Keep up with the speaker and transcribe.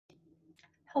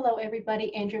Hello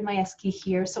everybody, Andrea Majewski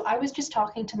here. So I was just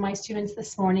talking to my students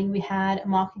this morning. We had a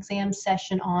mock exam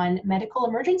session on medical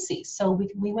emergencies. So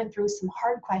we went through some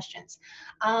hard questions.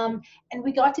 And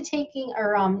we got to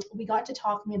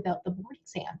talking about the board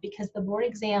exam because the board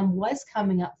exam was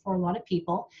coming up for a lot of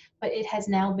people, but it has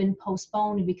now been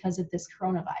postponed because of this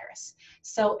coronavirus.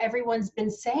 So everyone's been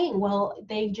saying, well,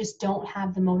 they just don't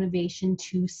have the motivation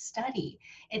to study.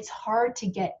 It's hard to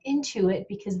get into it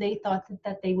because they thought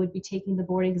that they would be taking the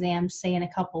board exam, say, in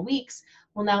a couple weeks.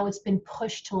 Well, now it's been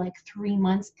pushed to like 3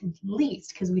 months at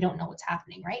least because we don't know what's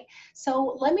happening, right?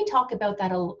 So let me talk about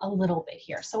that a little bit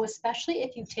here. So especially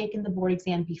if you've taken the board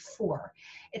exam before,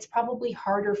 it's probably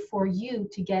harder for you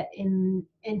to get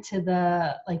into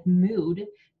the mood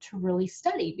to really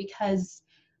study because,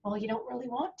 well, you don't really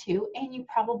want to, and you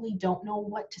probably don't know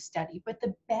what to study. But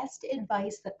the best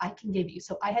advice that I can give you,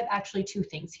 so I have actually 2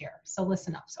 things here, so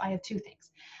listen up. So I have 2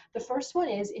 things. The first one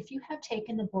is, if you have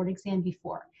taken the board exam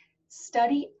before,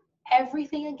 study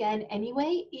everything again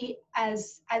anyway,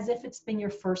 as if it's been your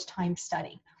first time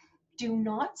studying. Do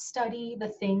not study the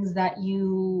things that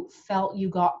you felt you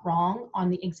got wrong on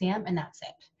the exam, and that's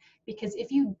it. Because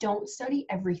if you don't study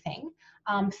everything,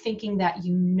 thinking that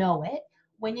you know it,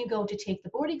 when you go to take the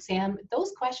board exam,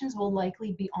 those questions will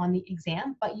likely be on the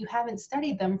exam, but you haven't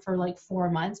studied them for like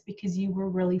 4 months because you were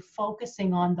really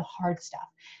focusing on the hard stuff,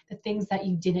 the things that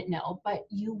you didn't know, but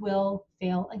you will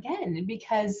fail again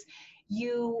because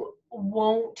you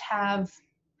won't have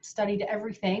studied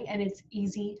everything and it's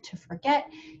easy to forget.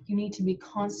 You need to be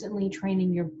constantly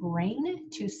training your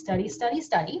brain to study, study,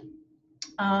 study.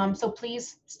 So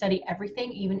please study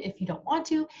everything, even if you don't want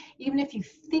to, even if you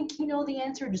think you know the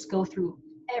answer, just go through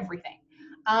everything.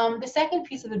 The second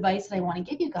piece of advice that I want to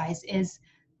give you guys is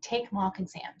take mock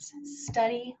exams.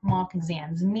 Study mock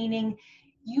exams, meaning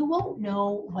you won't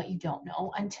know what you don't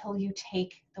know until you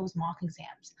take those mock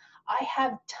exams. I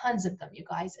have tons of them, you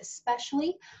guys,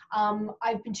 especially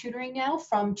I've been tutoring now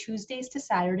from Tuesdays to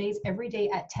Saturdays every day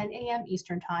at 10 a.m.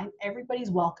 Eastern time. Everybody's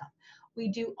welcome. We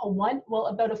do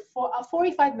about a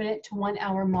 45-minute to 1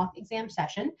 hour mock exam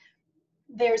session.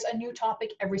 There's a new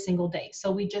topic every single day.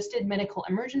 So we just did medical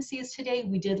emergencies today.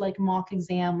 We did like mock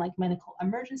exam, like medical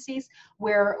emergencies,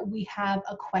 where we have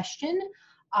a question.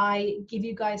 I give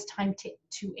you guys time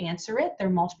to answer it. They're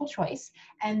multiple choice.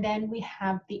 And then we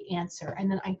have the answer. And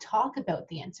then I talk about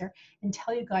the answer and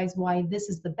tell you guys why this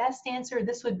is the best answer.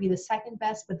 This would be the second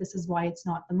best, but this is why it's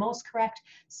not the most correct.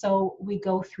 So we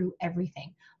go through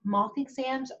everything. Mock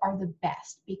exams are the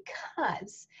best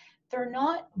because they're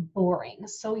not boring.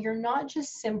 So you're not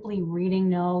just simply reading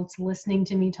notes, listening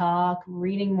to me talk,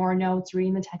 reading more notes,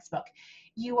 reading the textbook.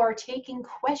 You are taking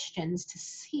questions to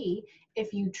see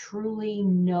if you truly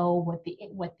know what the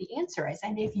answer is.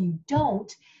 And if you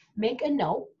don't, make a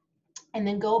note and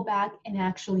then go back and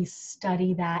actually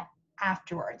study that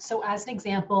afterwards. So as an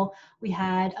example, we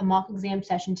had a mock exam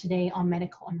session today on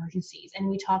medical emergencies, and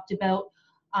we talked about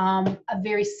a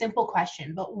very simple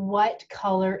question, but what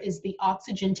color is the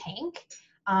oxygen tank?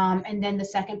 And then the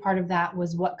second part of that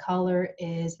was, what color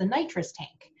is the nitrous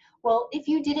tank? Well, if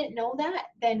you didn't know that,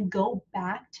 then go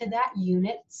back to that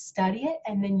unit, study it,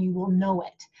 and then you will know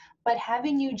it. But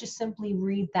having you just simply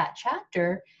read that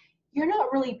chapter, you're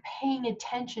not really paying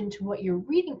attention to what you're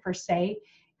reading per se.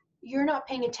 You're not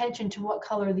paying attention to what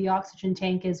color the oxygen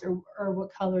tank is or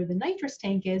what color the nitrous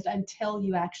tank is until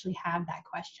you actually have that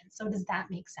question. So does that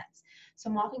make sense? So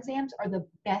mock exams are the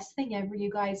best thing ever, you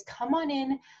guys. Come on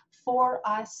in for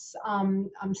us,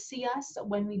 see us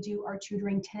when we do our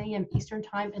tutoring 10 a.m. Eastern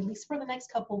time, at least for the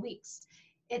next couple weeks.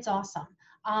 It's awesome.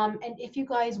 And if you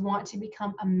guys want to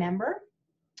become a member,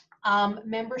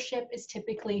 membership is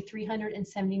typically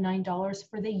 $379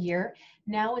 for the year.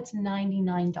 Now it's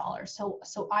 $99.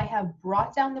 So I have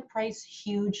brought down the price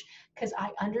huge because I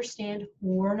understand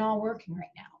we're not working right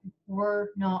now. We're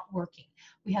not working.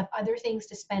 We have other things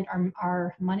to spend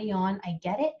our money on. I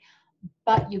get it.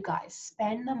 But you guys,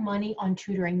 spend the money on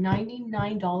tutoring.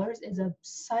 $99 is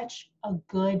such a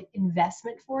good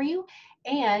investment for you.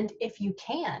 And if you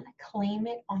can, claim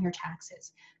it on your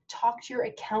taxes. Talk to your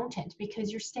accountant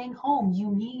because you're staying home.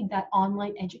 You need that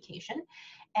online education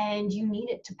and you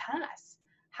need it to pass.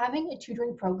 Having a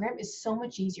tutoring program is so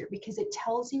much easier because it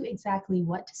tells you exactly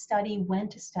what to study, when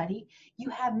to study. You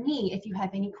have me if you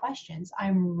have any questions.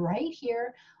 I'm right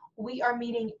here. We are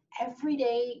meeting every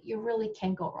day. You really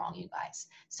can't go wrong, you guys.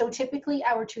 So typically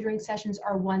our tutoring sessions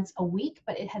are once a week,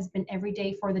 but it has been every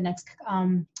day for the next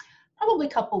probably a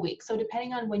couple weeks. So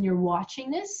depending on when you're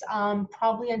watching this,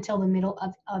 probably until the middle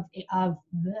of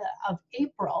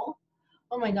April.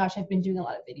 Oh my gosh, I've been doing a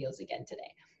lot of videos again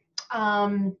today.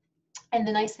 And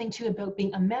the nice thing too about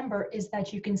being a member is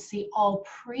that you can see all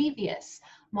previous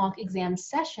mock exam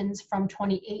sessions from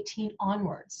 2018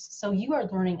 onwards. So you are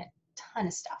learning a ton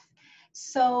of stuff.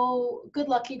 So good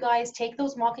luck, you guys. Take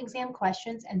those mock exam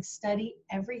questions and study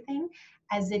everything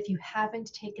as if you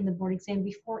haven't taken the board exam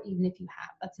before, even if you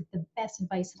have. That's the best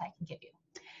advice that I can give you.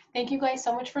 Thank you guys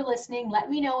so much for listening. Let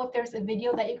me know if there's a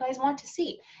video that you guys want to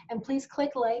see. And please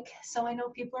click like so I know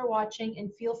people are watching, and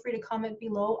feel free to comment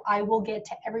below. I will get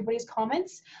to everybody's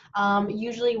comments,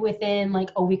 usually within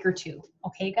like a week or two.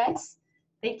 Okay, guys?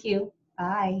 Thank you.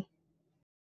 Bye.